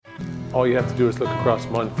All you have to do is look across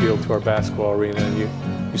Munn Field to our basketball arena, and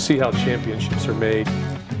you see how championships are made.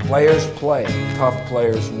 Players play. Tough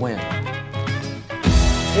players win.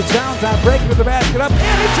 It's Valentine breaking to the basket up,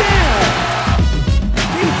 and it's in!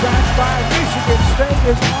 Defense by Michigan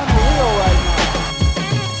State is unreal right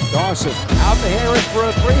now. Dawson out to Harris for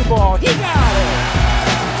a three ball. He got it!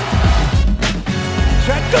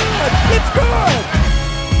 Shot good! It's good!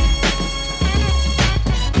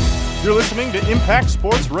 You're listening to Impact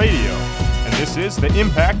Sports Radio, and this is the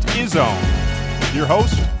Impact Zone with your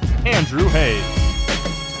host, Andrew Hayes.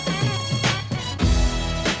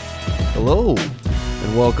 Hello,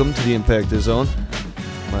 and welcome to the Impact Zone.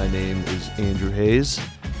 My name is Andrew Hayes,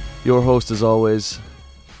 your host as always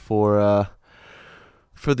for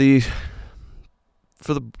the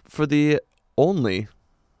only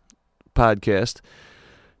podcast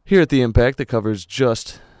here at the Impact that covers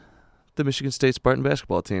just the Michigan State Spartan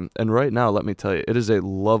basketball team. And right now, let me tell you, it is a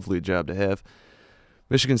lovely job to have.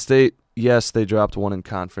 Michigan State, yes, they dropped one in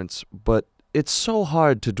conference, but it's so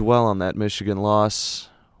hard to dwell on that Michigan loss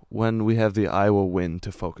when we have the Iowa win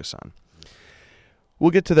to focus on.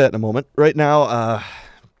 We'll get to that in a moment. Right now,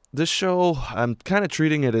 this show, I'm kind of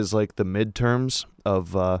treating it as like the midterms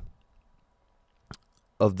of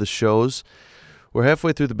the shows. We're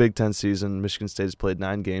halfway through the Big Ten season. Michigan State has played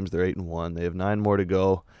 9 games. They're 8-1. They have 9 more to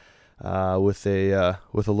go. With a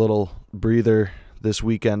little breather this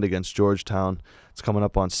weekend against Georgetown. It's coming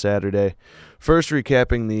up on Saturday. First,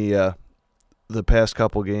 recapping the past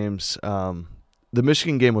couple games. The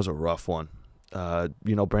Michigan game was a rough one.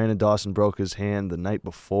 Brandon Dawson broke his hand the night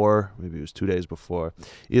before. Maybe it was 2 days before.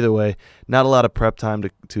 Either way, not a lot of prep time for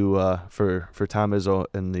Tom Izzo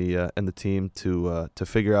and the team to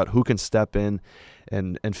figure out who can step in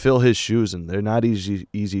and fill his shoes. And they're not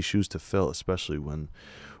easy shoes to fill, especially when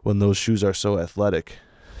those shoes are so athletic.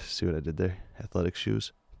 See what I did there? Athletic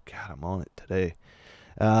shoes. God, I'm on it today.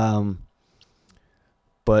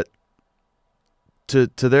 But to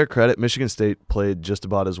their credit, Michigan State played just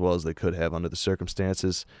about as well as they could have under the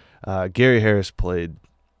circumstances. Gary Harris played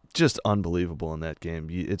just unbelievable in that game.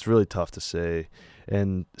 It's really tough to say.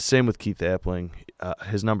 And same with Keith Appling.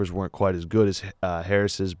 His numbers weren't quite as good as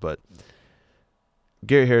Harris's, but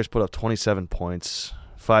Gary Harris put up 27 points,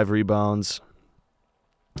 5 rebounds.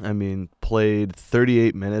 I mean, played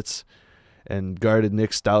 38 minutes and guarded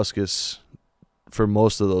Nick Stauskas for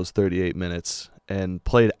most of those 38 minutes and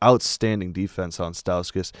played outstanding defense on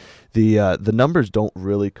Stauskas. The numbers don't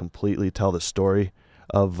really completely tell the story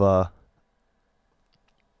of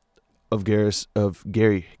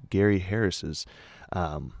Gary Harris's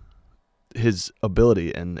his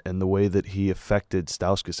ability and the way that he affected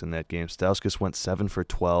Stauskas in that game. Stauskas went 7 for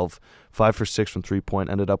 12, 5 for 6 from 3-point,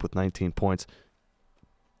 ended up with 19 points.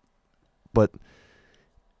 But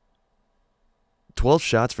 12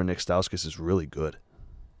 shots for Nick Stauskas is really good.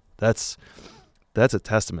 That's a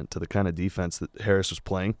testament to the kind of defense that Harris was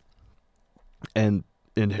playing. And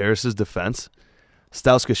in Harris's defense,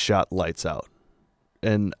 Stauskas shot lights out.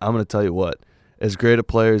 And I'm going to tell you what, as great a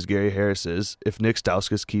player as Gary Harris is, if Nick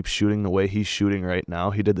Stauskas keeps shooting the way he's shooting right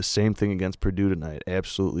now, he did the same thing against Purdue tonight,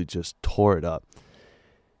 absolutely just tore it up.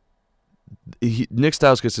 Nick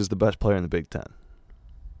Stauskas is the best player in the Big Ten,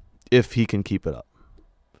 if he can keep it up.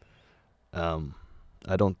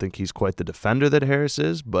 I don't think he's quite the defender that Harris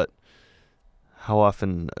is, but how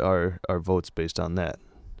often are votes based on that?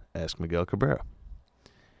 Ask Miguel Cabrera.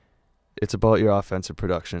 It's about your offensive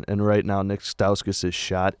production, and right now Nick Stauskas'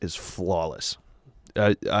 shot is flawless.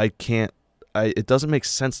 It doesn't make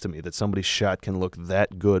sense to me that somebody's shot can look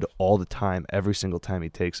that good all the time, every single time he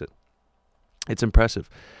takes it. It's impressive.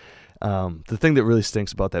 The thing that really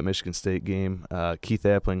stinks about that Michigan State game, Keith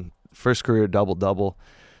Appling, first career double-double,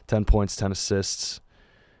 10 points, 10 assists.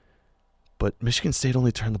 But Michigan State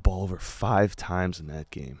only turned the ball over 5 times in that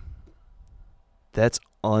game. That's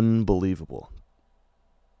unbelievable.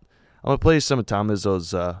 I'm going to play some of Tom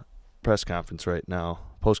Izzo's press conference right now,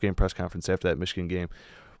 post-game press conference after that Michigan game.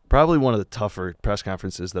 Probably one of the tougher press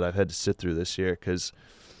conferences that I've had to sit through this year because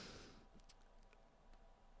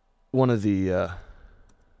one of the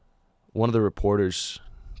reporters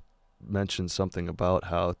mentioned something about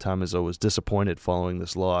how Tom Izzo was disappointed following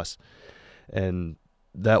this loss, and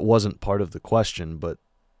that wasn't part of the question, but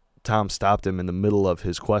Tom stopped him in the middle of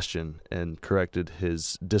his question and corrected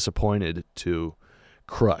his disappointed to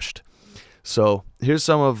crushed. So here's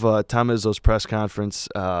some of Tom Izzo's press conference.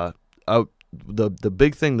 The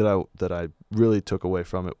big thing that I really took away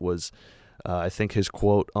from it was I think his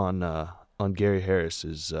quote on Gary Harris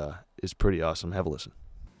is pretty awesome. Have a listen.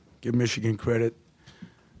 Give Michigan credit.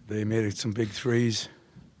 They made some big threes.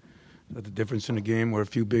 The difference in the game were a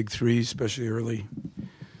few big threes, especially early.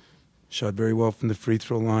 Shot very well from the free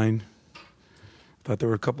throw line. Thought there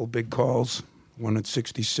were a couple big calls. One at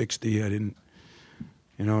 60-60. I didn't,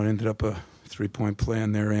 it ended up a three-point play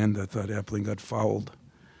on their end. I thought Appling got fouled.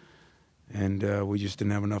 And we just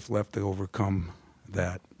didn't have enough left to overcome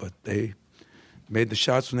that. But they made the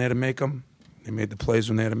shots when they had to make them. They made the plays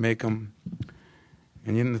when they had to make them.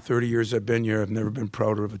 And in the 30 years I've been here, I've never been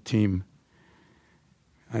prouder of a team.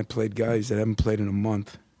 I played guys that haven't played in a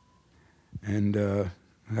month. And I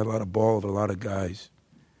had a lot of ball with a lot of guys.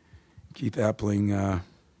 Keith Appling,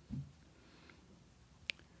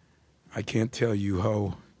 I can't tell you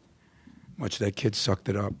how much that kid sucked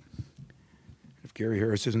it up. If Gary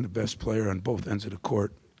Harris isn't the best player on both ends of the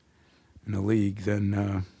court in the league,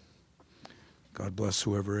 then God bless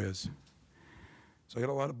whoever is. So I got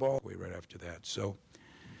a lot of ball right after that. So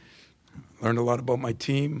learned a lot about my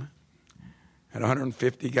team. Had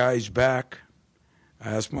 150 guys back.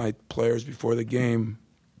 I asked my players before the game,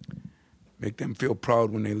 make them feel proud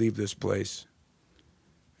when they leave this place.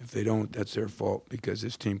 If they don't, that's their fault, because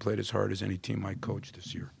this team played as hard as any team I coached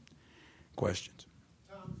this year. Questions?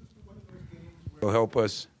 It'll help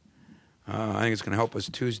us. I think it's going to help us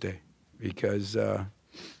Tuesday, because I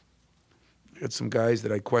got some guys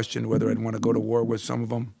that I questioned whether I'd want to go to war with. Some of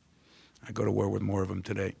them, I go to war with more of them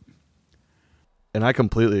today. And I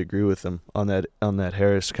completely agree with him on that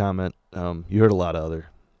Harris comment. You heard a lot of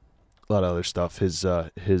other stuff. His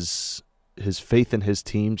faith in his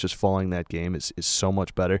team just falling that game is so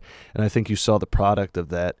much better, and I think you saw the product of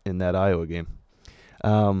that in that Iowa game.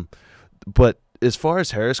 But as far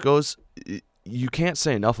as Harris goes, you can't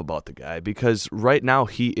say enough about the guy, because right now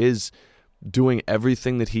he is doing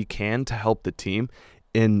everything that he can to help the team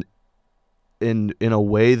in a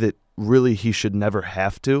way that really he should never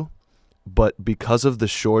have to. But because of the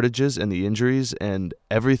shortages and the injuries and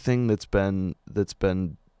everything that's been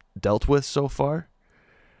dealt with so far,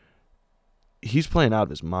 he's playing out of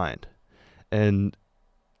his mind. And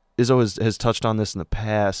Izzo has touched on this in the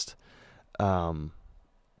past.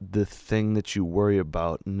 The thing that you worry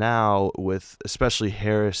about now with especially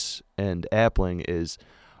Harris and Appling is,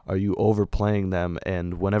 are you overplaying them?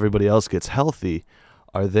 And when everybody else gets healthy,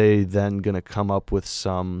 are they then going to come up with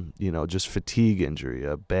some, just fatigue injury,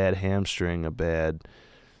 a bad hamstring, a bad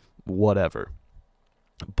whatever?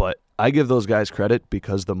 But I give those guys credit,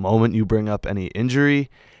 because the moment you bring up any injury,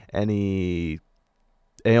 any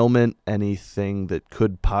ailment, anything that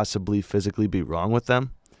could possibly physically be wrong with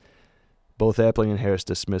them, both Appling and Harris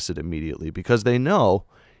dismiss it immediately, because they know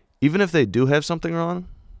even if they do have something wrong,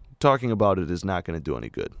 talking about it is not going to do any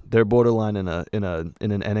good. They're borderline in an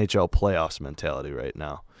NHL playoffs mentality right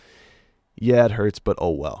now. Yeah, it hurts, but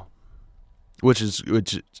oh well. Which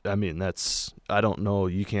I mean, that's, I don't know,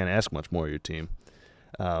 you can't ask much more of your team.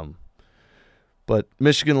 But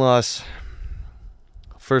Michigan loss,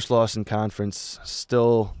 first loss in conference,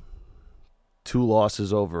 still 2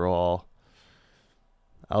 losses overall.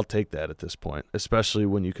 I'll take that at this point, especially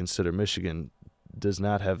when you consider Michigan does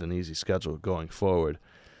not have an easy schedule going forward.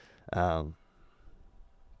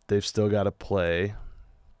 They've still got to play.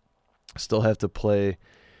 Still have to play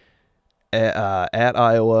at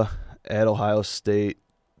Iowa, at Ohio State.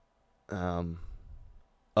 I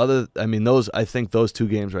think those 2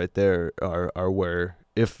 games right there are where,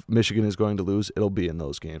 if Michigan is going to lose, it'll be in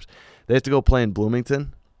those games. They have to go play in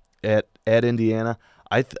Bloomington at Indiana.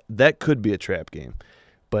 That could be a trap game.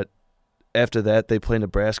 But after that, they play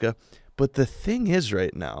Nebraska. But the thing is,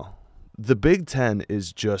 right now, the Big Ten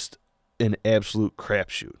is just an absolute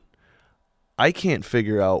crapshoot. I can't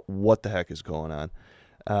figure out what the heck is going on.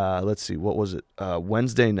 Let's see, what was it?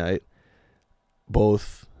 Wednesday night,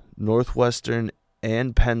 both Northwestern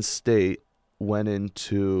and Penn State went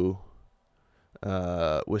into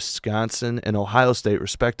Wisconsin and Ohio State,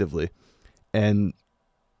 respectively, and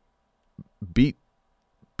beat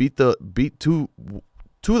two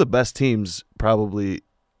of the best teams probably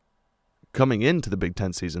coming into the Big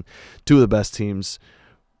Ten season, 2 of the best teams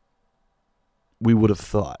we would have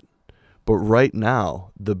thought. But right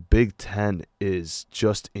now, the Big Ten is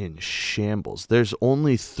just in shambles. There's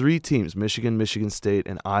only 3 teams, Michigan, Michigan State,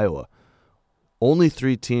 and Iowa. Only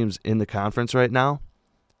 3 teams in the conference right now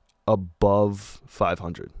above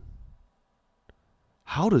 500.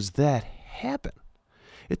 How does that happen?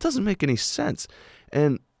 It doesn't make any sense.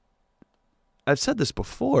 And I've said this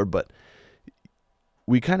before, but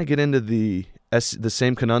we kind of get into the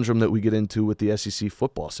same conundrum that we get into with the SEC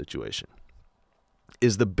football situation.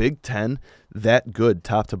 Is the Big Ten that good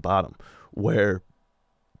top to bottom, where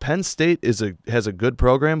Penn State has a good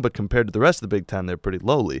program, but compared to the rest of the Big Ten, they're pretty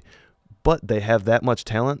lowly. But they have that much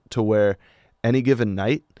talent to where any given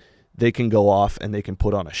night they can go off and they can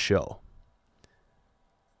put on a show.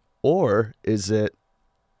 Or is it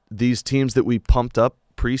these teams that we pumped up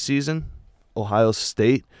preseason, Ohio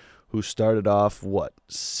State, who started off,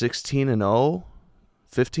 16-0,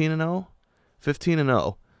 15-0?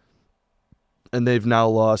 15-0. And they've now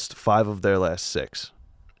lost 5 of their last 6.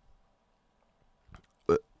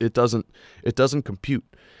 It doesn't compute.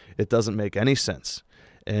 It doesn't make any sense.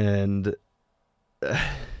 And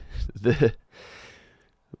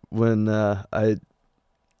when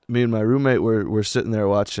me and my roommate were sitting there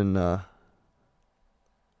watching,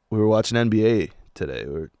 we were watching NBA today.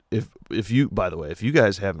 If you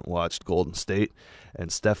guys haven't watched Golden State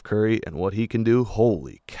and Steph Curry and what he can do,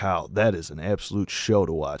 holy cow, that is an absolute show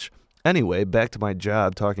to watch. Anyway, back to my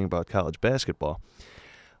job talking about college basketball.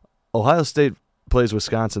 Ohio State plays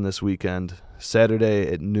Wisconsin this weekend,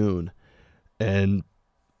 Saturday at noon, and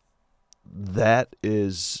that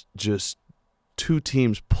is just 2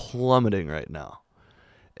 teams plummeting right now.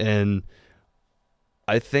 And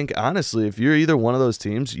I think, honestly, if you're either one of those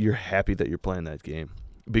teams, you're happy that you're playing that game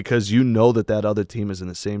because you know that other team is in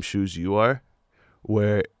the same shoes you are,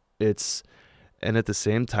 and at the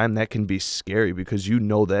same time, that can be scary because you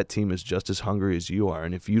know that team is just as hungry as you are.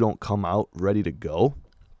 And if you don't come out ready to go,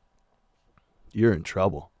 you're in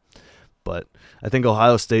trouble. But I think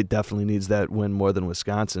Ohio State definitely needs that win more than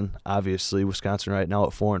Wisconsin. Obviously, Wisconsin right now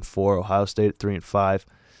at 4-4, Ohio State at 3-5.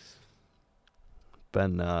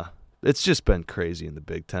 It's just been crazy in the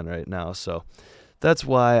Big Ten right now. So that's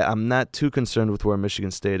why I'm not too concerned with where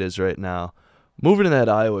Michigan State is right now. Moving to that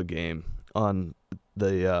Iowa game on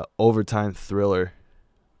the overtime thriller,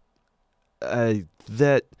 I'm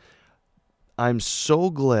so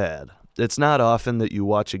glad. It's not often that you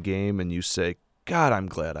watch a game and you say, God, I'm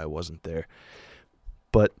glad I wasn't there.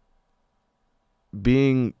 But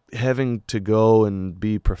having to go and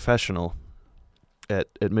be professional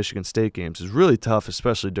at Michigan State games is really tough,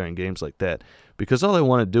 especially during games like that, because all I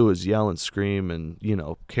want to do is yell and scream and,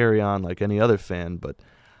 carry on like any other fan, but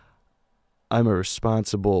I'm a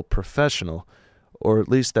responsible professional, or at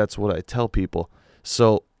least that's what I tell people.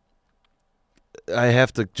 So I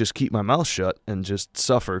have to just keep my mouth shut and just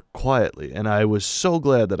suffer quietly. And I was so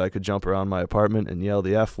glad that I could jump around my apartment and yell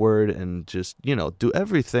the F word and just, do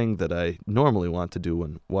everything that I normally want to do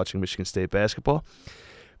when watching Michigan State basketball,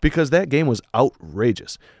 because that game was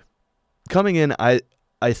outrageous. Coming in, I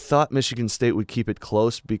thought Michigan State would keep it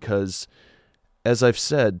close because, as I've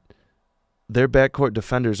said, their backcourt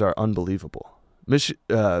defenders are unbelievable.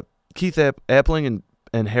 Keith Appling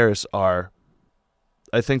and Harris are,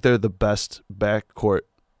 I think they're the best backcourt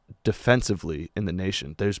defensively in the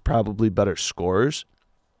nation. There's probably better scorers,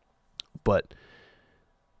 but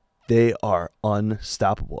they are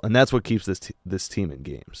unstoppable, and that's what keeps this team in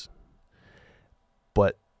games.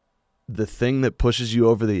 But the thing that pushes you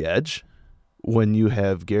over the edge when you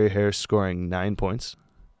have Gary Harris scoring 9 points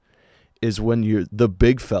is when you're the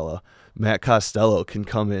big fella, Matt Costello, can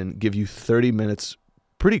come in, give you 30 minutes,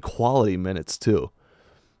 pretty quality minutes too,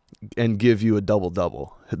 and give you a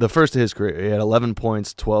double-double. The first of his career, he had 11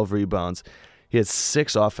 points, 12 rebounds. He had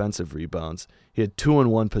 6 offensive rebounds. He had 2 in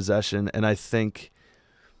 1 possession, and I think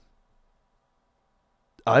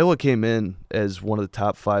Iowa came in as one of the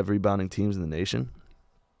top 5 rebounding teams in the nation,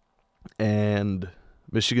 and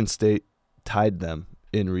Michigan State tied them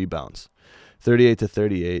in rebounds,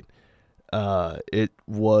 38-38. It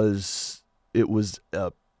was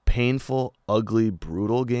a painful, ugly,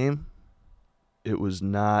 brutal game. It was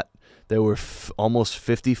not. There were almost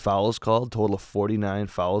 50 fouls called, total of 49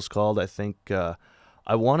 fouls called. I think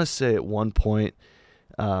I want to say at one point,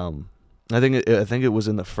 I think it was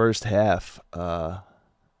in the first half.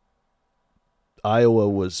 Iowa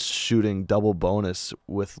was shooting double bonus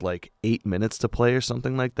with like 8 minutes to play or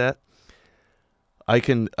something like that. I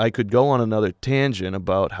could go on another tangent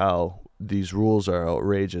about how these rules are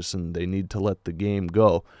outrageous and they need to let the game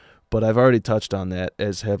go, but I've already touched on that,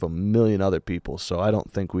 as have a million other people, so I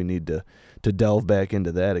don't think we need to delve back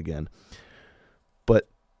into that again. But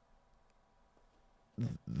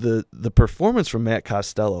the performance from Matt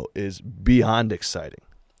Costello is beyond exciting,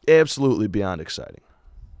 absolutely beyond exciting,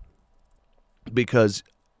 because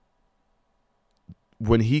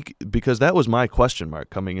that was my question mark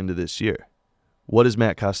coming into this year. What is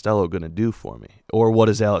Matt Costello going to do for me, or what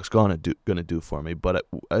is Alex going to do for me? But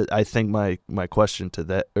I think my question to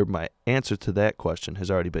that, or my answer to that question,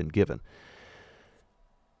 has already been given.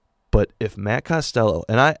 But if Matt Costello,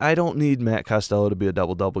 and I don't need Matt Costello to be a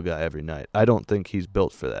double-double guy every night. I don't think he's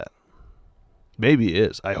built for that. Maybe he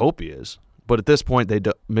is. I hope he is. But at this point,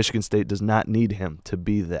 Michigan State does not need him to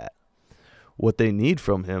be that. What they need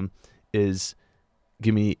from him is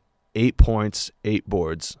give me 8 points, 8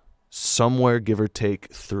 boards, somewhere give or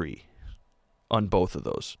take 3 on both of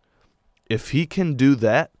those. if he can do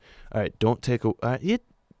that, all right, don't take a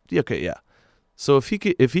okay, yeah. So if he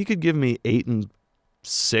could give me 8 and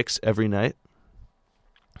 6 every night,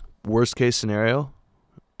 worst case scenario,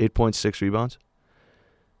 8.6 rebounds.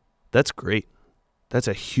 That's great. That's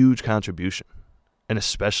a huge contribution. And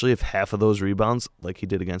especially if half of those rebounds, like he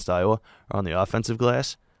did against Iowa, are on the offensive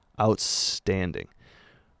glass, outstanding.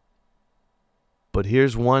 But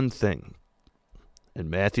here's one thing. And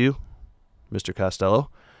Matthew, Mr. Costello,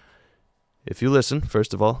 if you listen,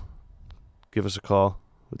 first of all, give us a call.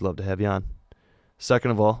 We'd love to have you on.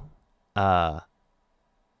 Second of all,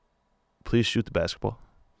 please shoot the basketball.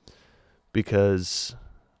 Because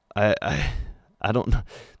I don't know.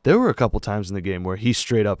 There were a couple times in the game where he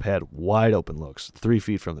straight up had wide open looks, 3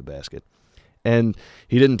 feet from the basket, and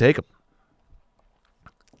he didn't take them.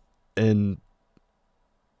 And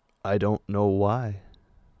I don't know why.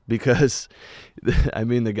 Because, I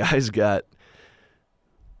mean, the guy's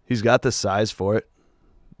he's got the size for it,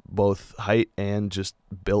 both height and just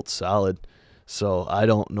built solid. So I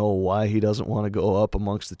don't know why he doesn't want to go up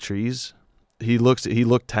amongst the trees. He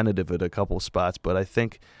looked tentative at a couple spots, but I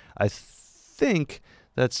think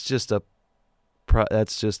that's just a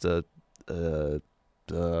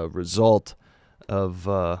result of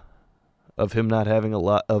him not having a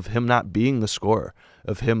lot, of him not being the scorer,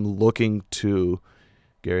 of him looking to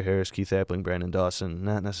Gary Harris, Keith Appling, Brandon Dawson,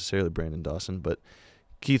 not necessarily Brandon Dawson, but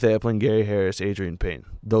Keith Appling, Gary Harris, Adrian Payne.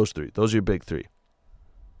 Those three. Those are your big three.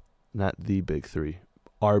 Not the big three.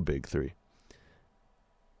 Our big three.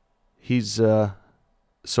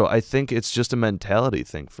 So I think it's just a mentality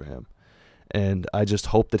thing for him. And I just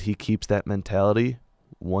hope that he keeps that mentality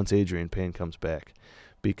once Adrian Payne comes back.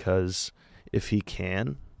 Because if he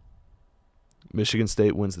can, Michigan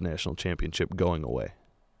State wins the national championship going away.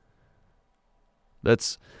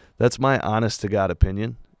 That's my honest to God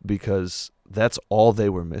opinion, because that's all they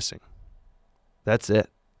were missing. That's it.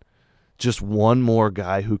 Just one more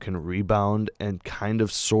guy who can rebound and kind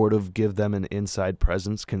of sort of give them an inside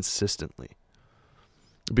presence consistently.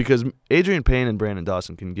 Because Adrian Payne and Brandon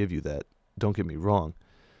Dawson can give you that. Don't get me wrong.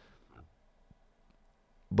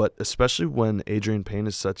 But especially when Adrian Payne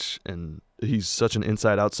is such an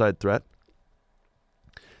inside-outside threat,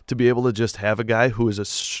 to be able to just have a guy who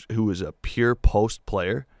is a pure post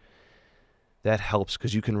player, that helps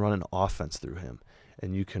because you can run an offense through him.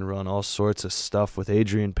 And you can run all sorts of stuff with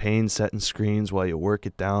Adrian Payne setting screens while you work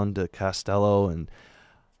it down to Costello. And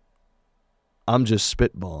I'm just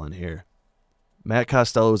spitballing here. Matt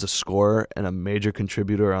Costello is a scorer and a major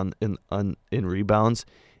contributor in rebounds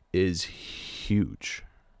is huge.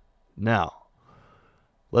 Now,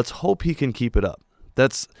 let's hope he can keep it up.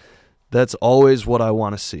 That's always what I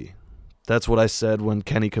want to see. That's what I said when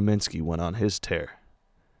Kenny Kaminsky went on his tear.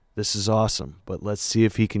 This is awesome, but let's see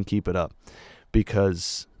if he can keep it up.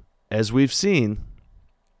 Because, as we've seen,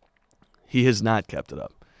 he has not kept it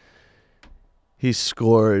up. He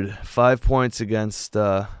scored 5 points against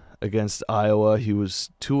Iowa. He was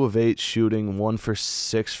 2 of 8 shooting, 1 for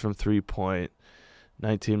 6 from 3-point,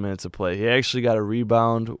 19 minutes of play. He actually got a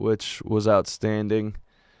rebound, which was outstanding.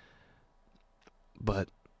 But,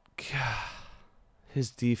 God, his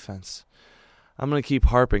defense. I'm going to keep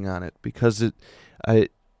harping on it because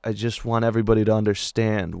I just want everybody to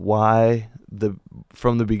understand why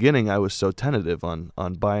from the beginning I was so tentative on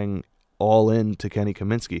buying all in to Kenny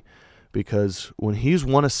Kaminsky, because when he's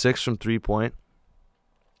 1 of 6 from 3-point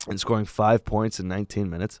and scoring 5 points in 19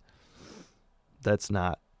 minutes, that's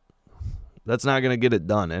not going to get it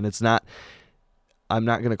done. And I'm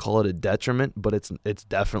not going to call it a detriment, but it's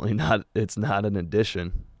definitely not. It's not an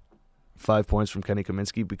addition. 5 points from Kenny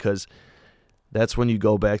Kaminsky, because that's when you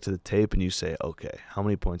go back to the tape and you say, okay, how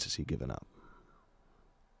many points has he given up?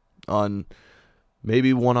 On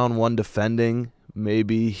maybe one-on-one defending,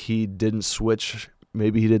 maybe he didn't switch,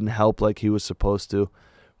 maybe he didn't help like he was supposed to,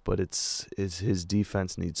 but his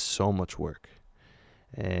defense needs so much work.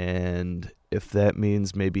 And if that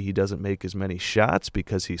means maybe he doesn't make as many shots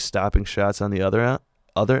because he's stopping shots on the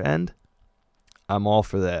other end, I'm all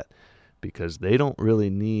for that, because they don't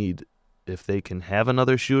really need, if they can have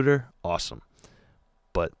another shooter, awesome.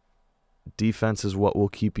 But defense is what will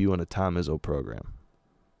keep you in a Tom Izzo program.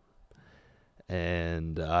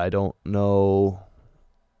 And I don't know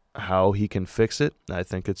how he can fix it. I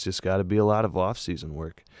think it's just got to be a lot of off-season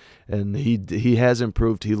work. And he has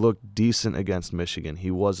improved. He looked decent against Michigan.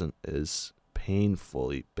 He wasn't as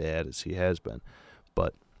painfully bad as he has been.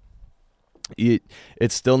 But it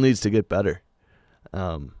still needs to get better.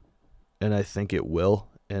 And I think it will.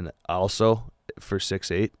 And also, for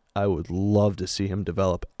 6'8", I would love to see him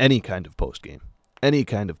develop any kind of post game.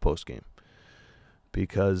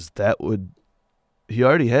 Because he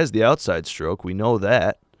already has the outside stroke. We know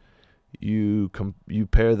that. You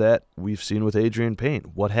pair that, we've seen with Adrian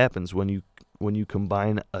Payne. What happens when you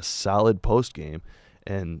combine a solid post game?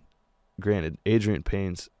 And granted, Adrian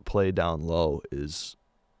Payne's play down low is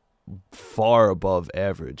far above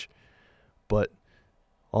average. But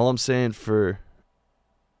all I'm saying for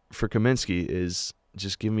Kaminsky is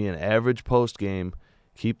just give me an average post game,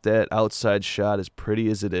 keep that outside shot as pretty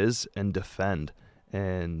as it is, and defend.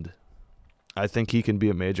 And I think he can be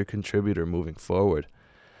a major contributor moving forward.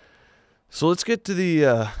 So let's get to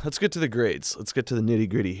the grades. Let's get to the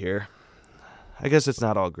nitty-gritty here. I guess it's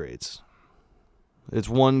not all grades. It's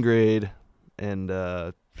one grade and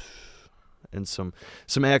some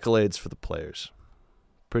accolades for the players.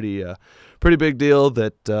 Pretty big deal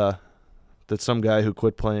that some guy who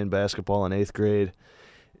quit playing basketball in 8th grade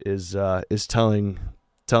is telling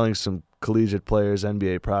some collegiate players,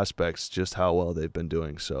 NBA prospects, just how well they've been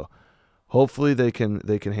doing. So hopefully they can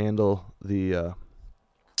handle the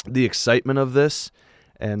excitement of this,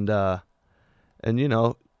 and you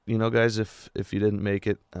know guys, if you didn't make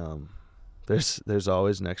it, there's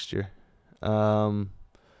always next year.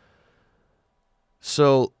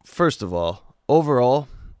 So first of all, overall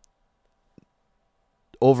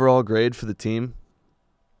grade for the team,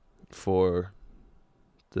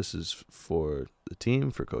 this is for the team,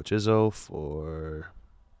 for Coach Izzo, for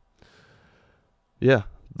the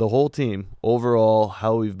whole team. Overall,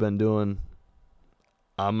 how we've been doing,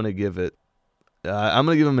 I'm gonna give them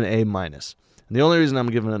an A-. And the only reason I'm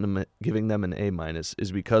giving them an A-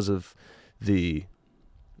 is because of the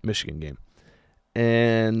Michigan game.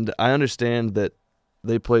 And I understand that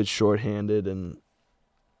they played shorthanded and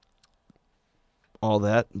all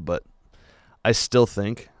that, but I still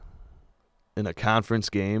think in a conference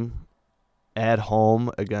game at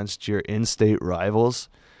home against your in-state rivals,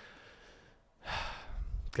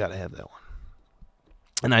 gotta have that one.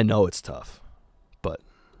 And I know it's tough, but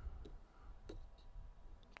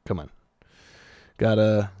come on.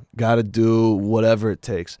 Gotta do whatever it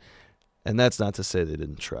takes. And that's not to say they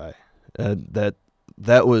didn't try. That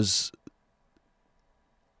was,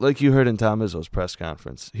 like you heard in Tom Izzo's press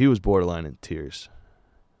conference, he was borderline in tears.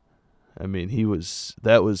 I mean,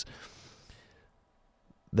 that was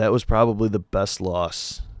probably the best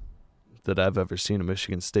loss that I've ever seen a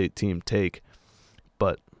Michigan State team take,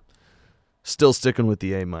 but still sticking with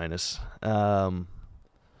the A-.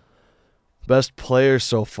 Best player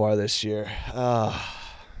so far this year. The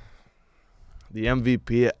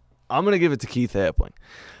MVP, I'm going to give it to Keith Appling.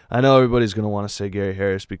 I know everybody's going to want to say Gary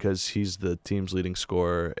Harris because he's the team's leading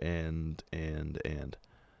scorer and.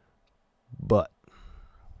 But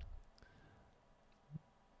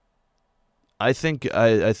I think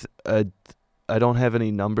I don't have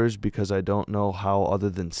any numbers because I don't know how, other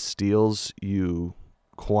than steals, you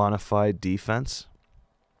quantify defense.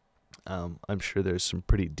 I'm sure there's some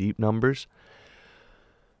pretty deep numbers.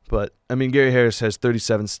 But, I mean, Gary Harris has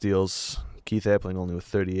 37 steals. Keith Appling only with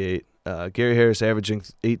 38. Gary Harris averaging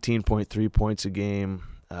 18.3 points a game.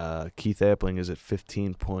 Keith Appling is at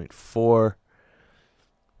 15.4.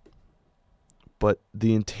 But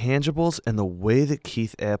the intangibles and the way that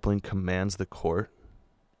Keith Appling commands the court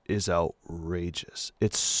is outrageous.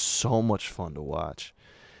 It's so much fun to watch.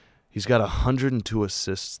 He's got 102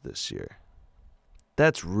 assists this year.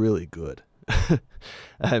 That's really good.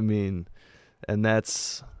 I mean, and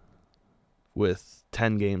that's with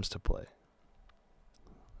 10 games to play.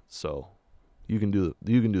 So you can do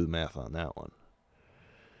the math on that one.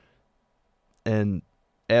 And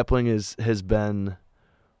Appling has been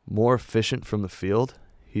more efficient from the field.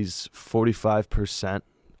 He's 45%,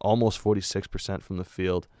 almost 46% from the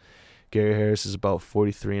field. Gary Harris is about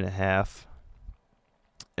 43.5%.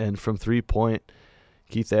 And from 3-point,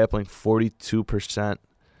 Keith Appling 42%.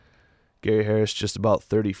 Gary Harris just about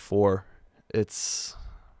 34%. It's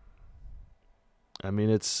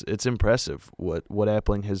impressive what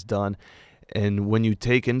Appling has done. And when you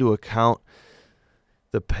take into account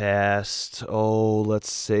the past,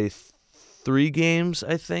 let's say 3 games,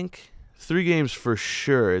 I think. 3 games for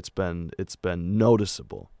sure, it's been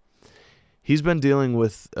noticeable. He's been dealing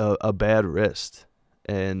with a bad wrist,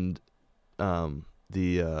 and and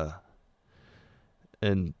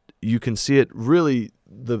you can see it really.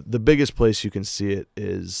 The biggest place you can see it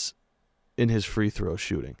is in his free throw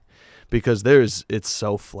shooting, because it's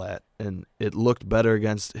so flat, and it looked better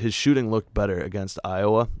his shooting looked better against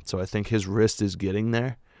Iowa. So I think his wrist is getting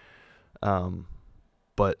there.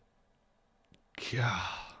 But God,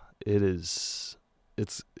 it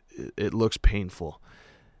looks painful.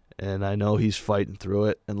 And I know he's fighting through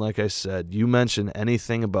it. And like I said, you mention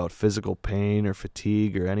anything about physical pain or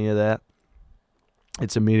fatigue or any of that,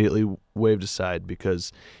 it's immediately waved aside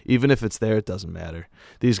because even if it's there, it doesn't matter.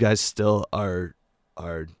 These guys still are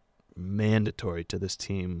mandatory to this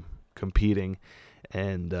team competing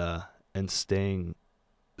and staying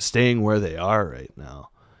where they are right now.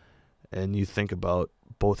 And you think about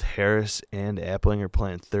both Harris and Appling are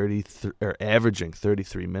playing averaging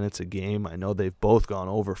 33 minutes a game. I know they've both gone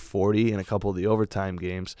over 40 in a couple of the overtime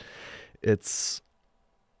games. It's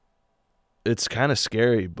kind of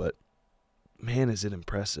scary, but man, is it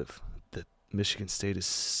impressive that Michigan State is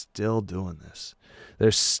still doing this.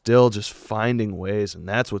 They're still just finding ways, and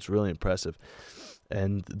that's what's really impressive.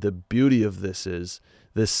 And the beauty of this is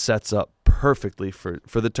this sets up perfectly for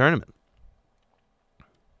the tournament.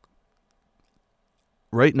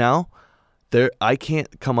 Right now, I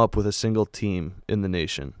can't come up with a single team in the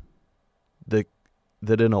nation that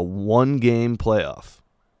in a one-game playoff,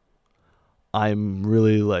 I'm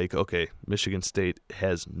really like, okay, Michigan State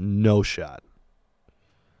has no shot.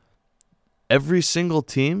 Every single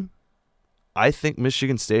team, I think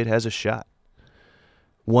Michigan State has a shot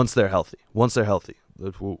once they're healthy.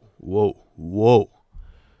 Whoa.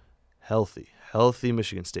 Healthy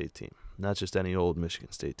Michigan State team, not just any old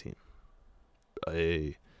Michigan State team.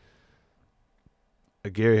 A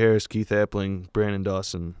Gary Harris, Keith Appling, Brandon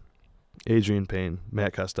Dawson, Adrian Payne,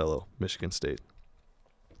 Matt Costello, Michigan State.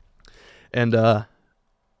 And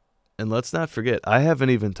let's not forget, I haven't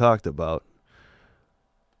even talked about,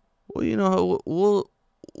 well, you know,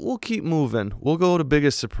 we'll keep moving. We'll go to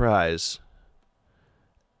biggest surprise.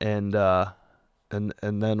 And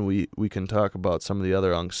then we can talk about some of the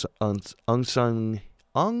other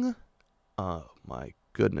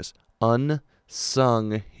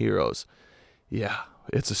unsung heroes. Yeah,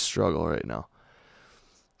 it's a struggle right now.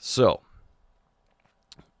 So,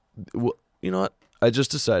 you know what? I just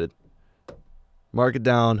decided. Mark it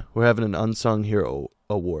down. We're having an Unsung Hero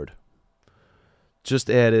Award. Just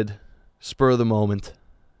added. Spur of the moment.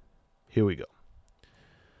 Here we go.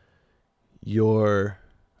 Your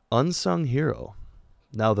unsung hero,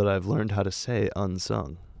 now that I've learned how to say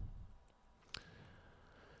unsung,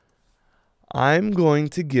 I'm going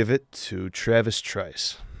to give it to Travis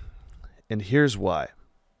Trice. And here's why.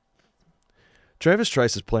 Travis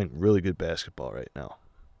Trice is playing really good basketball right now.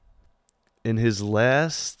 In his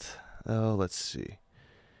last, let's see.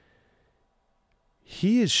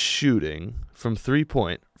 He is shooting from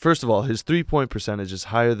 3-point. First of all, his 3-point percentage is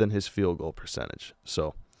higher than his field goal percentage.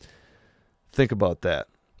 So think about that.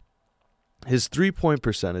 His 3-point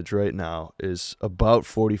percentage right now is about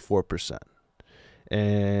 44%.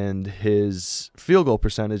 And his field goal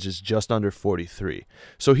percentage is just under 43%.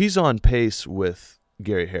 So he's on pace with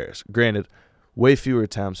Gary Harris. Granted, way fewer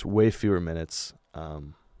attempts, way fewer minutes,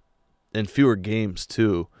 and fewer games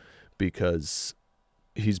too, because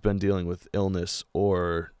he's been dealing with illness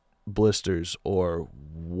or blisters or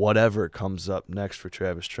whatever comes up next for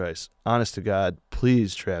Travis Trice. Honest to God,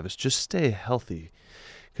 please, Travis, just stay healthy.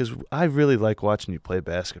 Because I really like watching you play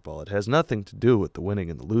basketball. It has nothing to do with the winning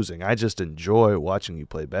and the losing. I just enjoy watching you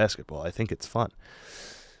play basketball. I think it's fun.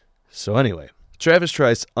 So anyway, Travis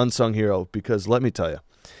Trice, unsung hero, because let me tell you,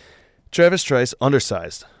 Travis Trice,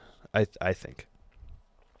 undersized, I think.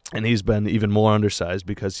 And he's been even more undersized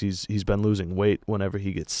because he's been losing weight whenever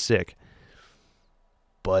he gets sick.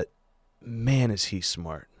 But man, is he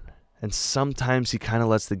smart. And sometimes he kind of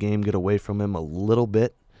lets the game get away from him a little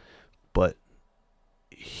bit, but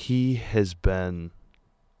he has been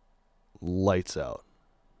lights out.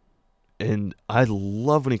 And I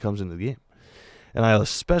love when he comes into the game. And I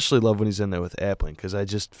especially love when he's in there with Appling, because I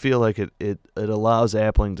just feel like it allows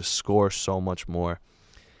Appling to score so much more.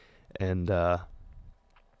 And I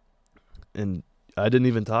didn't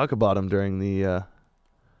even talk about him during the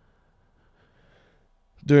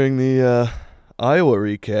Iowa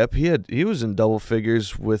recap. He was in double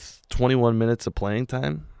figures with 21 minutes of playing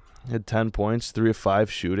time. He had 10 points, 3 of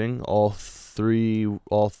 5 shooting. All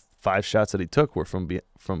 5 shots that he took were from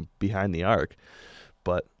behind the arc.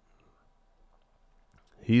 But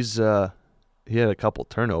he had a couple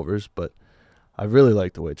turnovers, but I really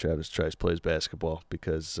like the way Travis Trice plays basketball,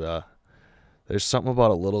 because there's something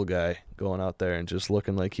about a little guy going out there and just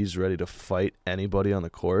looking like he's ready to fight anybody on the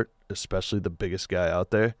court, especially the biggest guy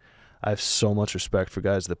out there. I have so much respect for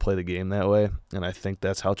guys that play the game that way, and I think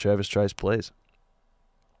that's how Travis Trice plays.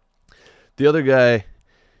 The other guy,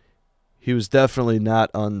 he was definitely not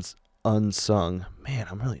unsung. Man,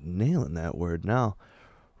 I'm really nailing that word now.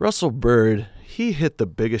 Russell Byrd, he hit the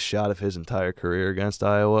biggest shot of his entire career against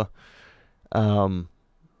Iowa. Man,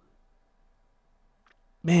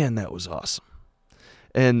 that was awesome.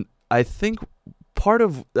 And I think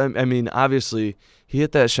obviously, he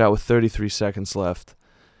hit that shot with 33 seconds left.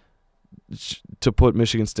 to put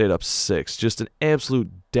Michigan State up 6. Just an absolute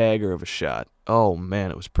dagger of a shot. Oh,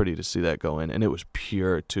 man, it was pretty to see that go in, and it was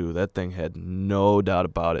pure, too. That thing had no doubt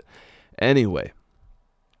about it. Anyway,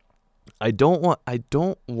 I don't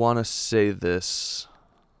want to say this.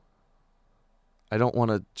 I don't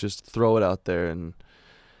want to just throw it out there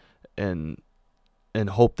and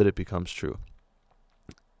hope that it becomes true.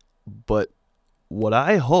 But what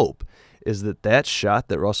I hope is that shot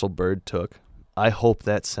that Russell Byrd took, I hope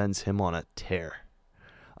that sends him on a tear.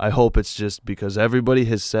 I hope it's just because everybody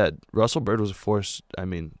has said Russell Byrd was a force. I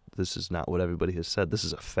mean, this is not what everybody has said. This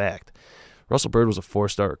is a fact. Russell Byrd was a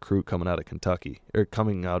 4-star recruit coming out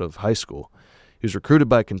of high school. He was recruited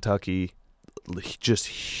by Kentucky. Just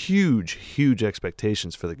huge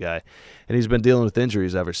expectations for the guy, and he's been dealing with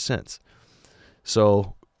injuries ever since.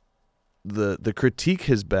 So the critique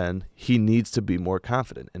has been he needs to be more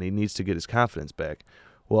confident, and he needs to get his confidence back.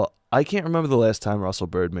 Well, I can't remember the last time Russell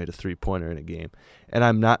Byrd made a 3-pointer in a game, and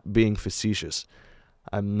I'm not being facetious.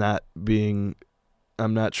 I'm not trying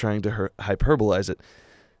to hyperbolize it.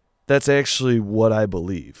 That's actually what I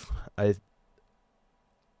believe. I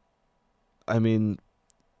mean,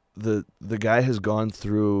 the guy has gone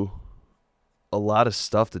through a lot of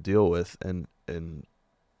stuff to deal with, and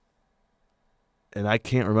I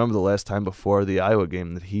can't remember the last time before the Iowa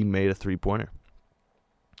game that he made a 3-pointer,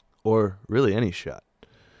 or really any shot,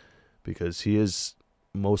 because he is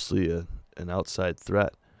mostly an outside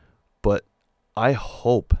threat. But I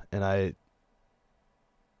hope, and I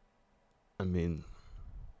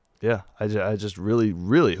just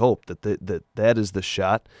really hope that is the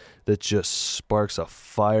shot that just sparks a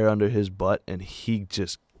fire under his butt, and he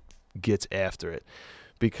just gets after it.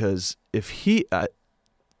 Because if you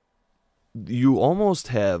almost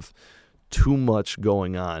have too much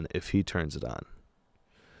going on if he turns it on.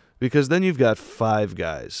 Because then you've got 5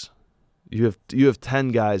 guys. You have 10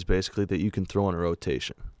 guys basically that you can throw in a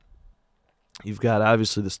rotation. You've got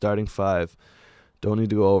obviously the starting 5. Don't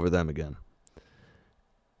need to go over them again.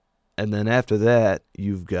 And then after that,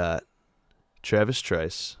 you've got Travis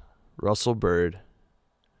Trice, Russell Byrd,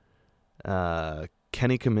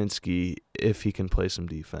 Kenny Kaminsky, if he can play some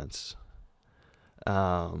defense.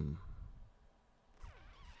 Denzel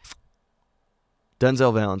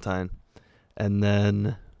Valentine. And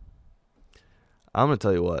then I'm going to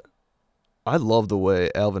tell you what. I love the way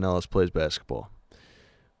Alvin Ellis plays basketball,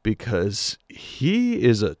 because he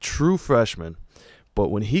is a true freshman, but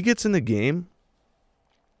when he gets in the game,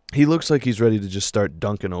 he looks like he's ready to just start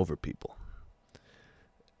dunking over people.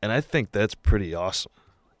 And I think that's pretty awesome.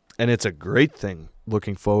 And it's a great thing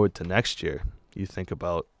looking forward to next year. You think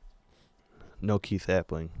about no Keith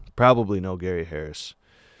Appling, probably no Gary Harris,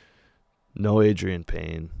 no Adrian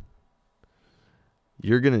Payne.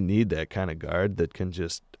 You're going to need that kind of guard that can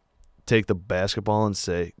just take the basketball and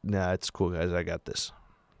say, nah, it's cool, guys, I got this.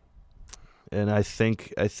 And I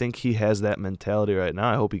think he has that mentality right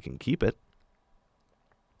now. I hope he can keep it.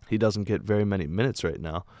 He doesn't get very many minutes right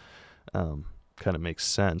now. Kind of makes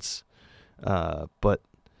sense. But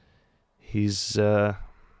he's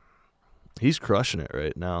crushing it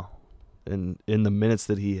right now. And in the minutes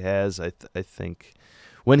that he has, I think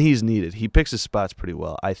when he's needed, he picks his spots pretty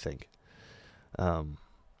well, I think. So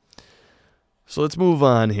let's move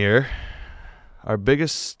on here. Our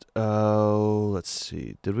biggest, let's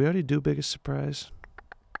see. Did we already do biggest surprise?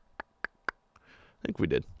 I think we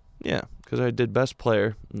did. Yeah, because I did best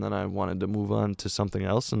player, and then I wanted to move on to something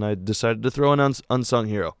else, and I decided to throw an unsung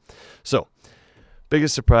hero. So,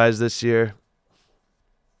 biggest surprise this year,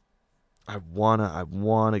 I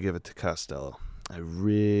wanna give it to Costello. I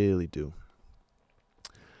really do.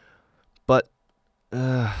 But,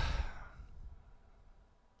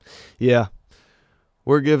 yeah,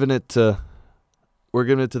 we're giving it to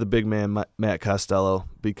the big man, Matt Costello,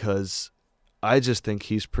 because I just think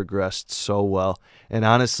he's progressed so well. And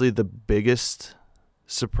honestly, the biggest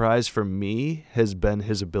surprise for me has been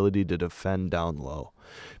his ability to defend down low.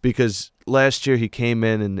 Because last year he came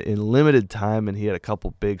in limited time, and he had a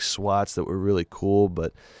couple big swats that were really cool,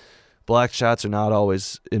 but block shots are not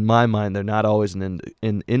always, in my mind, they're not always an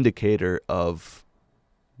indicator of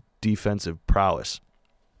defensive prowess.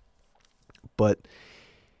 But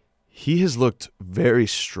he has looked very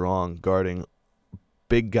strong guarding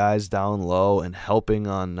big guys down low and helping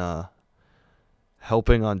on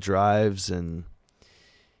drives, and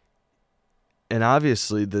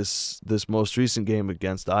obviously this most recent game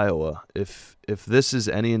against Iowa, if this is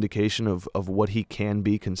any indication of what he can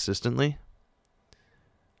be consistently,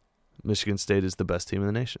 Michigan State is the best team in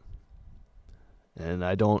the nation. And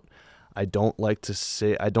I don't like to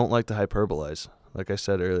hyperbolize. Like I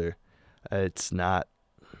said earlier,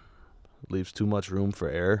 leaves too much room for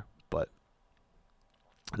error, but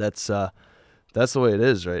that's the way it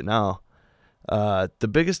is right now. The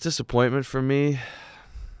biggest disappointment for me,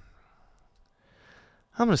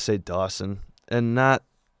 I'm going to say Dawson, and not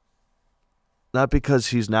because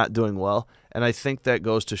he's not doing well. And I think that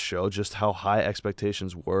goes to show just how high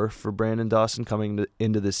expectations were for Brandon Dawson coming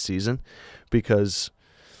into this season. Because,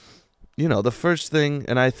 the first thing,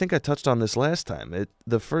 and I think I touched on this last time,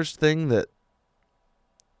 the first thing that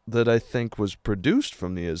I think was produced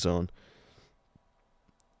from the Izzone,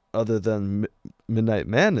 other than Midnight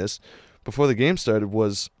Madness, before the game started,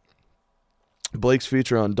 was Blake's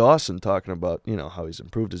feature on Dawson talking about, how he's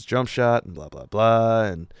improved his jump shot and blah, blah, blah.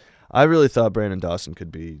 And I really thought Brandon Dawson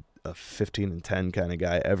could be a 15-10 kind of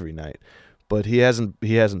guy every night. But he hasn't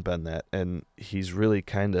been that. And he's really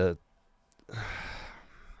kind of,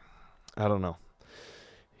 I don't know.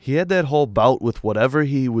 He had that whole bout with whatever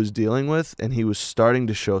he was dealing with, and he was starting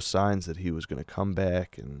to show signs that he was going to come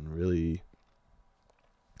back and really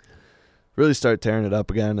start tearing it up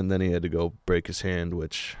again, and then he had to go break his hand,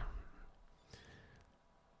 which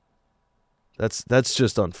that's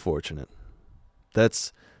just unfortunate.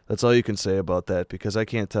 That's all you can say about that, because I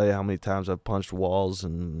can't tell you how many times I've punched walls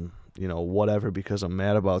and whatever because I'm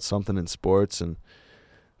mad about something in sports, and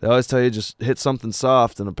they always tell you just hit something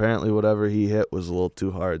soft, and apparently whatever he hit was a little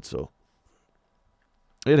too hard. So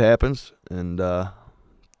it happens, and got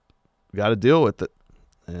to deal with it.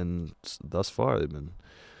 And thus far they've been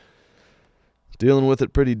dealing with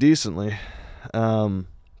it pretty decently. The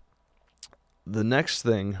next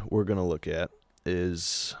thing we're going to look at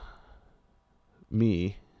is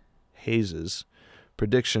Hayes'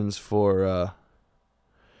 predictions for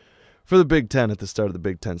the Big Ten at the start of the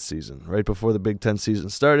Big Ten season. Right before the Big Ten season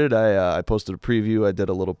started, I posted a preview. I did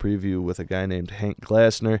a little preview with a guy named Hank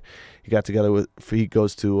Glassner. He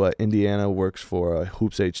goes to Indiana, works for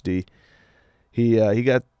Hoops HD. He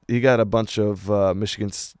got a bunch of not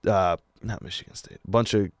Michigan State, a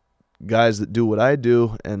bunch of guys that do what I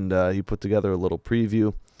do, and he put together a little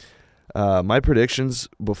preview. My predictions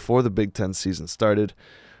before the Big Ten season started: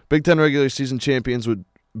 Big Ten regular season champions would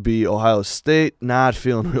be Ohio State. Not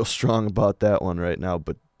feeling real strong about that one right now,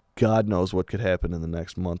 but God knows what could happen in the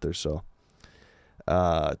next month or so.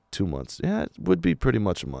 2 months. Yeah, it would be pretty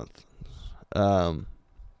much a month. And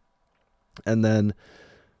then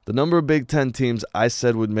the number of Big Ten teams I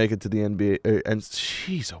said would make it to the NBA,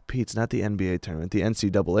 Pete's not the NBA tournament, the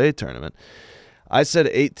NCAA tournament. I said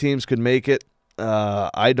 8 teams could make it.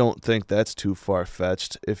 I don't think that's too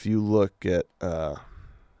far-fetched. If you look at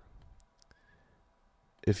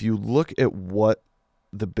what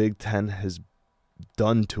the Big Ten has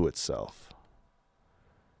done to itself,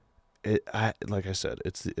 like I said,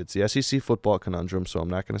 it's the SEC football conundrum. So I'm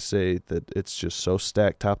not going to say that it's just so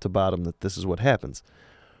stacked top to bottom that this is what happens.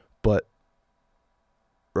 But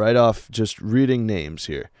right off, just reading names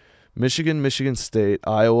here: Michigan, Michigan State,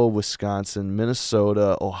 Iowa, Wisconsin,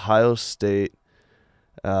 Minnesota, Ohio State.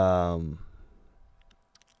 I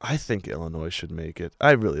think Illinois should make it.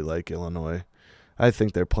 I really like Illinois. I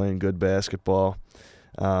think they're playing good basketball.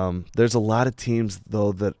 There's a lot of teams,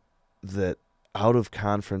 though, that out of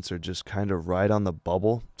conference are just kind of right on the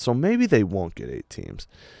bubble. So maybe they won't get 8 teams.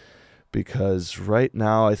 Because right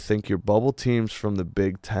now I think your bubble teams from the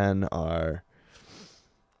Big Ten are,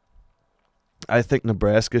 I think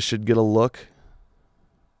Nebraska should get a look.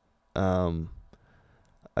 I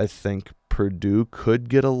think Purdue could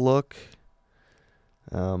get a look.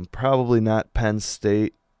 Probably not Penn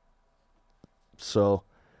State. So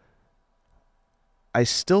I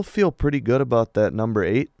still feel pretty good about that number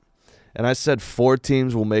 8. And I said 4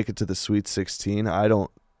 teams will make it to the Sweet 16. I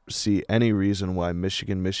don't see any reason why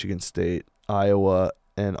Michigan, Michigan State, Iowa,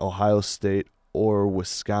 and Ohio State or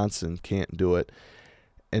Wisconsin can't do it.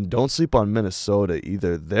 And don't sleep on Minnesota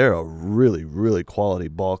either. They're a really, really quality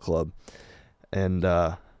ball club. And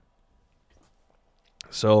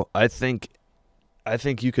so I think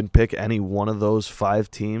you can pick any one of those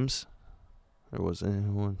 5 teams. There was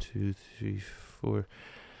 1, 2, 3, 4.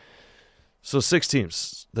 So 6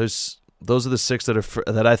 teams. Those are the 6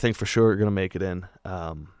 that I think for sure are going to make it in.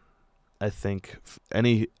 I think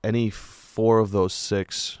any 4 of those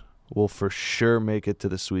 6 will for sure make it to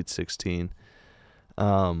the Sweet 16.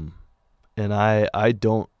 And I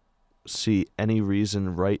don't see any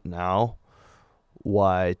reason right now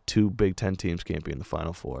why 2 Big Ten teams can't be in the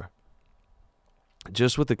Final Four.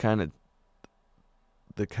 Just with the kind of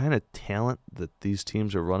talent that these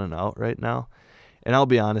teams are running out right now. And I'll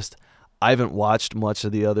be honest, I haven't watched many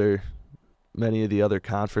of the other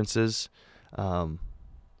conferences.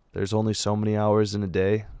 There's only so many hours in a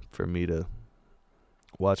day for me to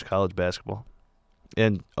watch college basketball,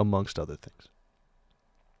 and amongst other things,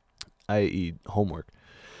 i.e. homework.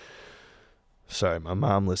 Sorry, my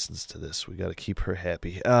mom listens to this. We got to keep her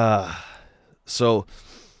happy. So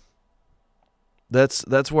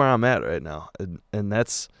that's where I'm at right now, and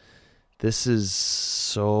it's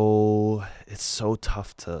so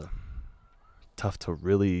tough to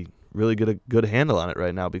really get a good handle on it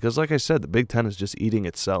right now, because like I said, the Big Ten is just eating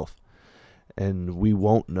itself, and we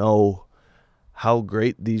won't know how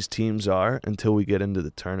great these teams are until we get into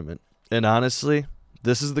the tournament. And honestly,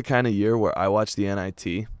 this is the kind of year where I watch the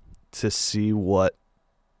NIT to see what,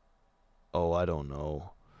 I don't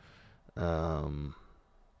know.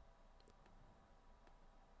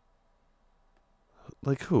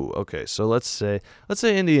 Like who? Okay, so let's say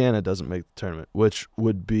Indiana doesn't make the tournament, which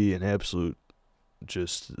would be an absolute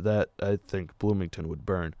just that I think Bloomington would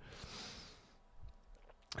burn.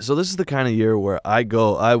 So this is the kind of year where I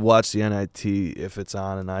watch the NIT if it's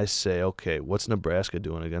on, and I say, okay, what's Nebraska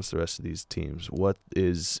doing against the rest of these teams? What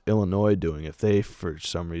is Illinois doing if they, for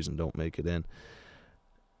some reason, don't make it in?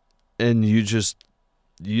 And you just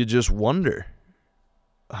wonder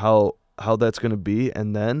how that's going to be,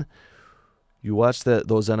 and then you watch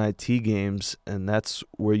those NIT games, and that's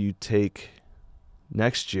where you take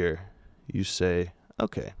next year. You say,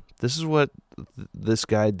 okay, this is what this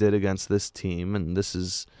guy did against this team, and this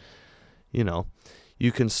is,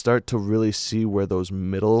 you can start to really see where those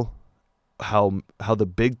middle, how the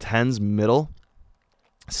Big Ten's middle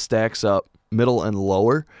stacks up, middle and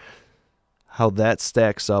lower, how that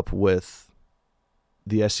stacks up with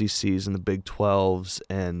the SECs and the Big 12s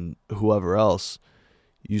and whoever else.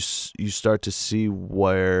 You start to see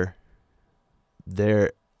where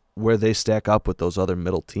they stack up with those other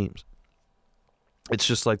middle teams. It's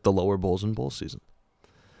just like the lower bowls in bowl season.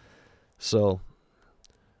 So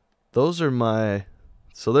there's my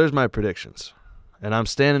predictions, and I'm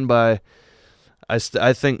standing by. I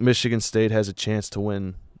think Michigan State has a chance to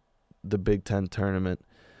win the Big Ten tournament.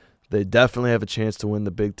 They definitely have a chance to win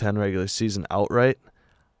the Big Ten regular season outright.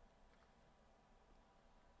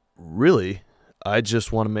 Really, I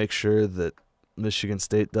just want to make sure that Michigan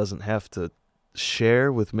State doesn't have to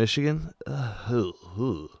share with Michigan.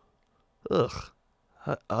 Ugh.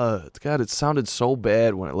 God, it sounded so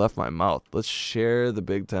bad when it left my mouth. Let's share the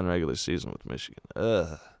Big Ten regular season with Michigan.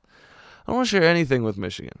 I don't want to share anything with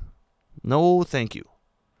Michigan. No, thank you.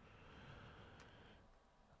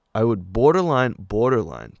 I would borderline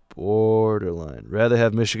rather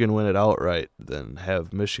have Michigan win it outright than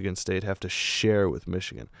have Michigan State have to share with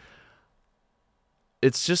Michigan.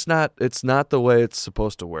 It's just not the way it's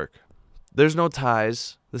supposed to work. There's no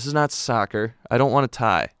ties. This is not soccer. I don't want a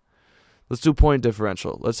tie. Let's do point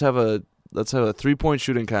differential. Let's have a 3-point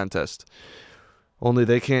shooting contest. Only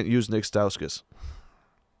they can't use Nick Stauskas.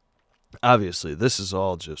 Obviously, this is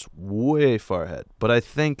all just way far ahead. But I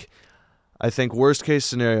think worst case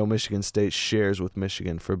scenario, Michigan State shares with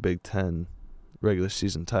Michigan for Big Ten regular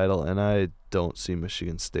season title, and I don't see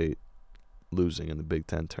Michigan State losing in the Big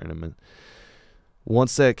Ten tournament.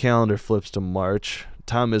 Once that calendar flips to March,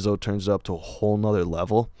 Tom Izzo turns it up to a whole nother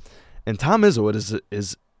level. And Tom Izzo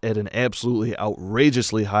is at an absolutely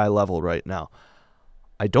outrageously high level right now.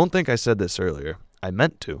 I don't think I said this earlier. I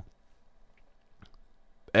meant to.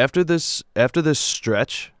 After this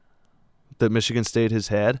stretch that Michigan State has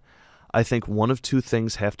had, I think one of two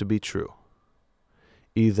things have to be true.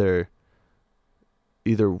 Either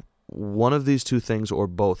one of these two things or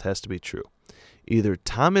both has to be true. Either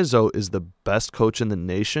Tom Izzo is the best coach in the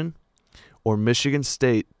nation, or Michigan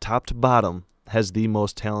State, top to bottom, has the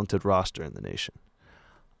most talented roster in the nation.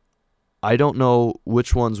 I don't know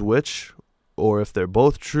which one's which, or if they're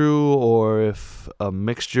both true, or if a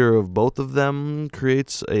mixture of both of them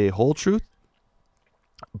creates a whole truth.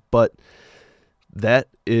 But that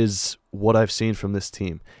is what I've seen from this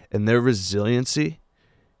team, and their resiliency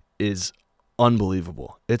is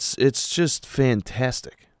unbelievable. It's just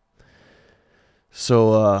fantastic.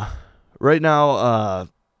 So right now,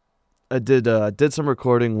 I did some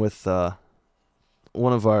recording with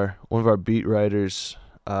one of our beat writers.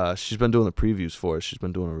 She's been doing the previews for us. She's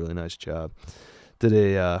been doing a really nice job.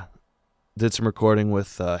 Did some recording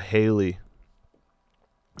with Haley.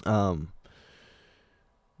 We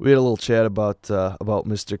had a little chat about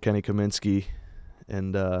Mr. Kenny Kaminsky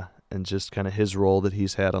and just kind of his role that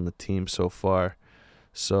he's had on the team so far.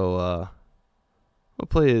 So we'll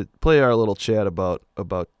play our little chat about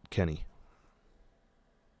Kenny.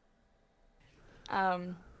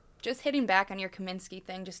 Just hitting back on your Kaminsky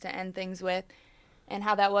thing, just to end things with, and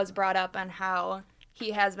how that was brought up on how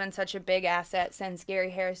he has been such a big asset since Gary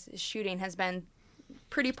Harris's shooting has been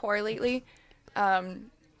pretty poor lately.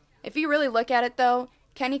 If you really look at it, though,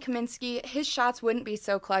 Kenny Kaminsky, his shots wouldn't be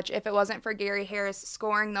so clutch if it wasn't for Gary Harris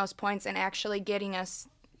scoring those points and actually getting us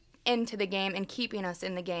into the game and keeping us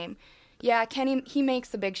in the game. Yeah, Kenny, he makes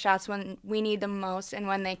the big shots when we need them most and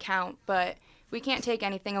when they count, but we can't take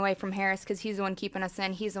anything away from Harris because he's the one keeping us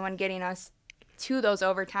in. He's the one getting us to those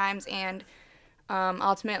overtimes and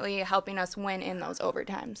ultimately helping us win in those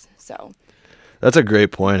overtimes. So that's a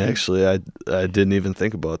great point, actually. I didn't even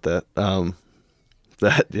think about that.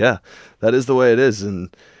 That is the way it is,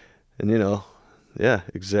 and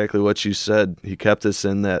exactly what you said. He kept us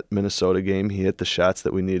in that Minnesota game. He hit the shots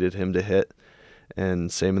that we needed him to hit,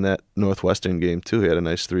 and same in that Northwestern game too. He had a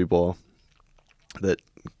nice 3-ball that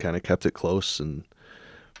kind of kept it close,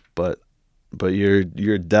 but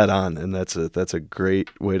you're dead on, and that's a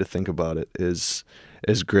great way to think about it. Is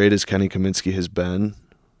as great as Kenny Kaminsky has been,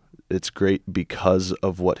 it's great because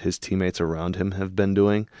of what his teammates around him have been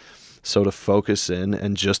doing. So to focus in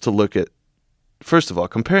and just to look at, first of all,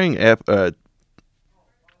 comparing Harris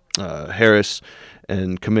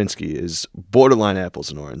and Kaminsky is borderline apples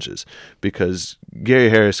and oranges, because Gary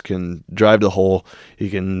Harris can drive the hole. He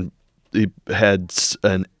had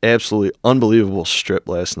an absolutely unbelievable strip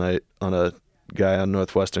last night on a guy on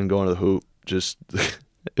Northwestern going to the hoop. Just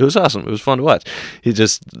it was awesome. It was fun to watch. He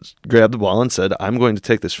just grabbed the ball and said, "I'm going to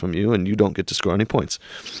take this from you, and you don't get to score any points,"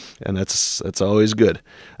 and that's always good.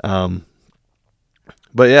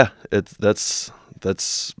 But yeah, that's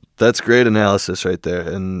great analysis right there,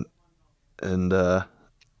 and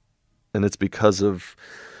it's because of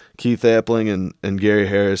Keith Appling and Gary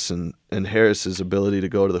Harris and Harris's ability to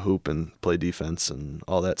go to the hoop and play defense and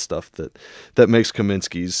all that stuff that makes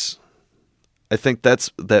Kaminsky's. I think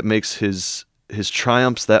that makes his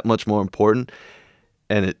triumphs that much more important,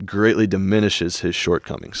 and it greatly diminishes his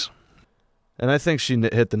shortcomings. And I think she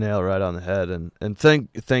hit the nail right on the head. And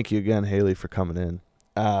thank you again, Haley, for coming in.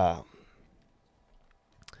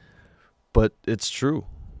 But it's true.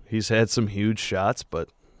 He's had some huge shots, but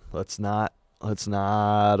let's not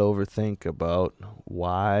overthink about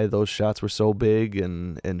why those shots were so big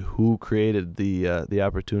and who created the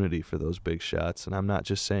opportunity for those big shots. And I'm not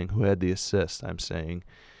just saying who had the assist. I'm saying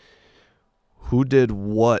who did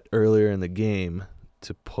what earlier in the game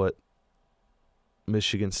to put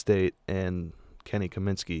Michigan State and Kenny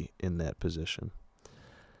Kaminsky in that position.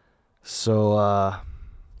 So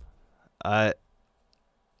I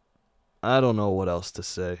don't know what else to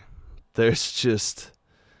say. There's just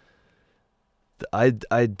I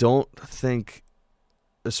don't think,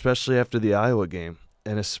 especially after the Iowa game,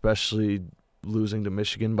 and especially losing to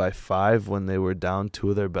Michigan by 5 when they were down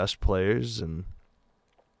 2 of their best players and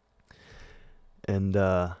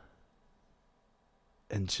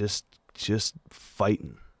just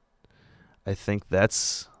fighting. I think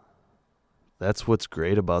that's what's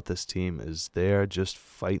great about this team, is they are just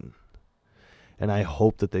fighting. And I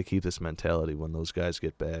hope that they keep this mentality when those guys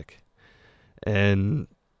get back. And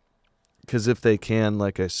because if they can,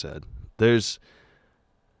 like I said, there's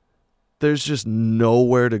just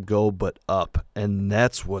nowhere to go but up, and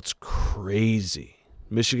that's what's crazy.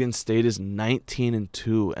 Michigan State is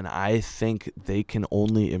 19-2, and I think they can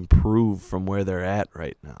only improve from where they're at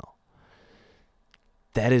right now.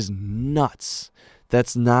 That is nuts.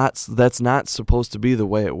 That's not supposed to be the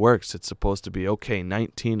way it works. It's supposed to be, okay,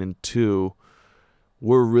 19-2.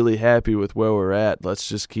 We're really happy with where we're at. Let's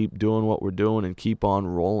just keep doing what we're doing and keep on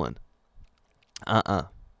rolling.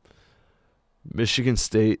 Michigan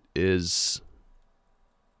State is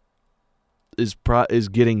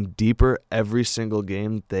getting deeper every single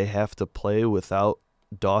game they have to play without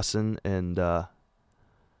Dawson and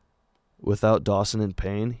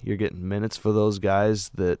Payne. You're getting minutes for those guys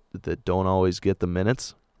that don't always get the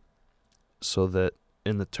minutes, so that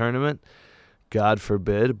in the tournament, God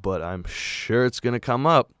forbid, but I'm sure it's going to come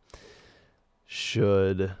up,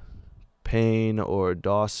 should Payne or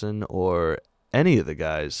Dawson or any of the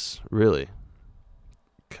guys, really,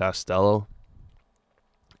 Costello,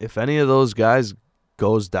 if any of those guys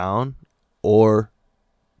goes down or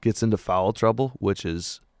gets into foul trouble, which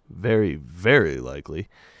is very, very likely,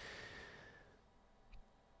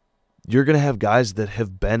 you're going to have guys that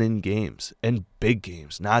have been in games, and big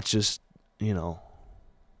games, not just,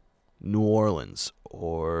 New Orleans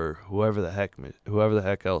or whoever the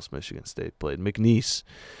heck else Michigan State played, McNeese.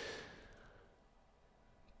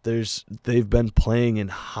 They've been playing in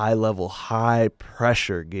high-level,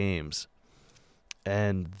 high-pressure games,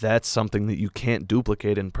 and that's something that you can't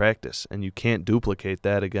duplicate in practice, and you can't duplicate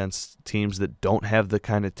that against teams that don't have the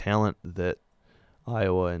kind of talent that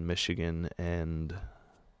Iowa and Michigan and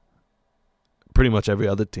pretty much every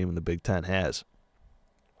other team in the Big Ten has.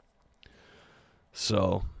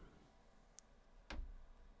 So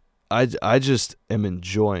I just am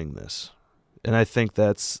enjoying this, and I think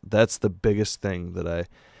that's the biggest thing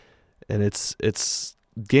and it's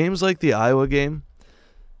games like the Iowa game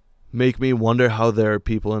make me wonder how there are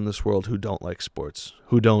people in this world who don't like sports,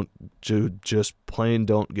 who just plain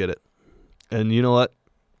don't get it. And you know what?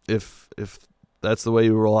 If that's the way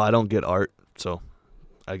you roll, I don't get art, so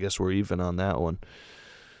I guess we're even on that one.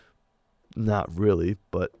 Not really,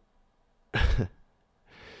 but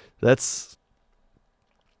that's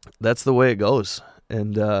the way it goes.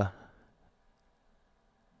 And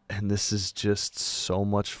this is just so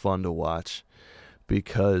much fun to watch,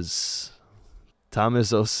 because Tom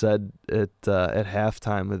Izzo said at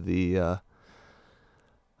halftime of the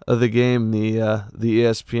game, the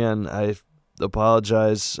ESPN, I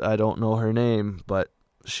apologize, I don't know her name, but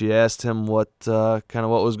she asked him what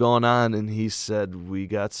was going on, and he said, "We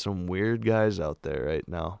got some weird guys out there right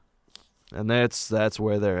now," and that's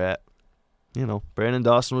where they're at. You know, Brandon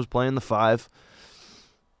Dawson was playing the 5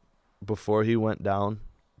 before he went down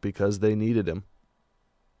because they needed him.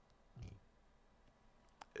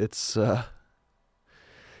 It's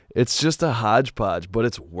just a hodgepodge, but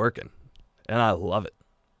it's working, and I love it.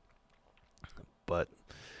 But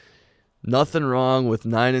nothing wrong with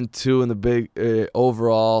 9-2 in the big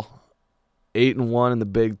overall, 8-1 in the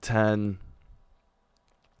Big Ten.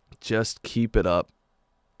 Just keep it up,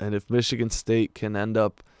 and if Michigan State can end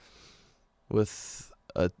up with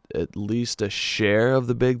at least a share of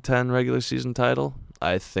the Big Ten regular season title,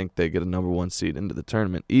 I think they get a number 1 seed into the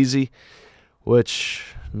tournament easy.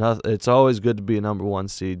 It's always good to be a number 1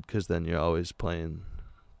 seed, because then you're always playing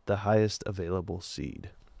the highest available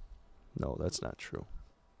seed. No, that's not true.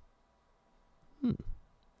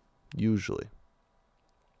 Usually.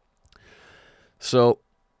 So,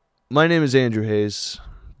 my name is Andrew Hayes,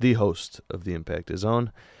 the host of The Impact Is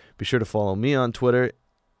On. Be sure to follow me on Twitter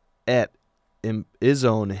at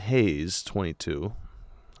IsOwnHayes22.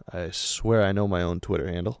 I swear I know my own Twitter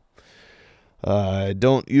handle. I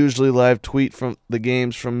don't usually live tweet from the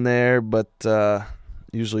games from there, but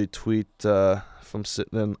usually tweet from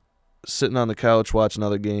sitting on the couch watching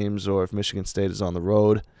other games, or if Michigan State is on the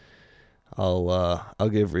road. I'll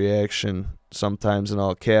give reaction sometimes in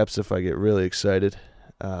all caps if I get really excited.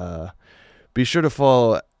 Be sure to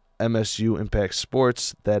follow MSU Impact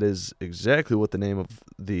Sports. That is exactly what the name of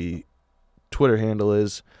the Twitter handle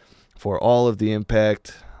is for all of the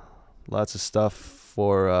Impact. Lots of stuff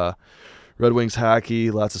for Red Wings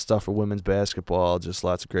hockey, lots of stuff for women's basketball, just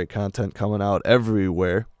lots of great content coming out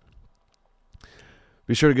everywhere.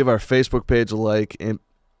 Be sure to give our Facebook page a like,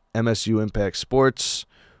 MSU Impact Sports.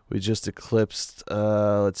 We just eclipsed,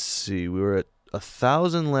 we were at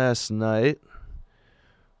 1,000 last night.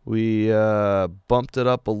 We bumped it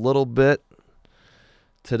up a little bit.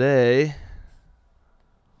 Today,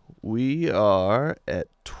 we are at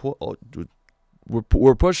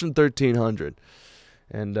we're pushing 1,300.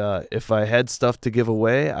 And if I had stuff to give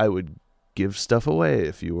away, I would give stuff away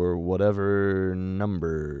if you were whatever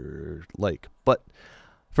number like. But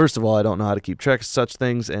first of all, I don't know how to keep track of such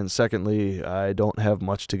things, and secondly, I don't have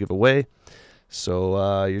much to give away.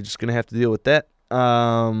 So you're just going to have to deal with that.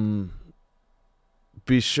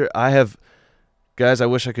 Be sure, guys, I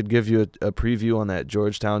wish I could give you a preview on that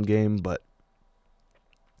Georgetown game, but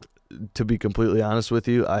to be completely honest with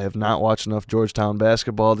you, I have not watched enough Georgetown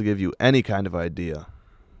basketball to give you any kind of idea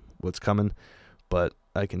what's coming, but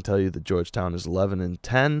I can tell you that Georgetown is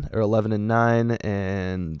 11-10 or 11-9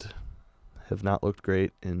 and have not looked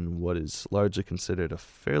great in what is largely considered a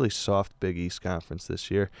fairly soft Big East conference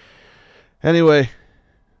this year. Anyway,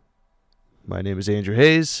 my name is Andrew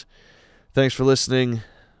Hayes. Thanks for listening.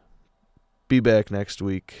 Be back next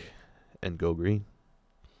week, and go green.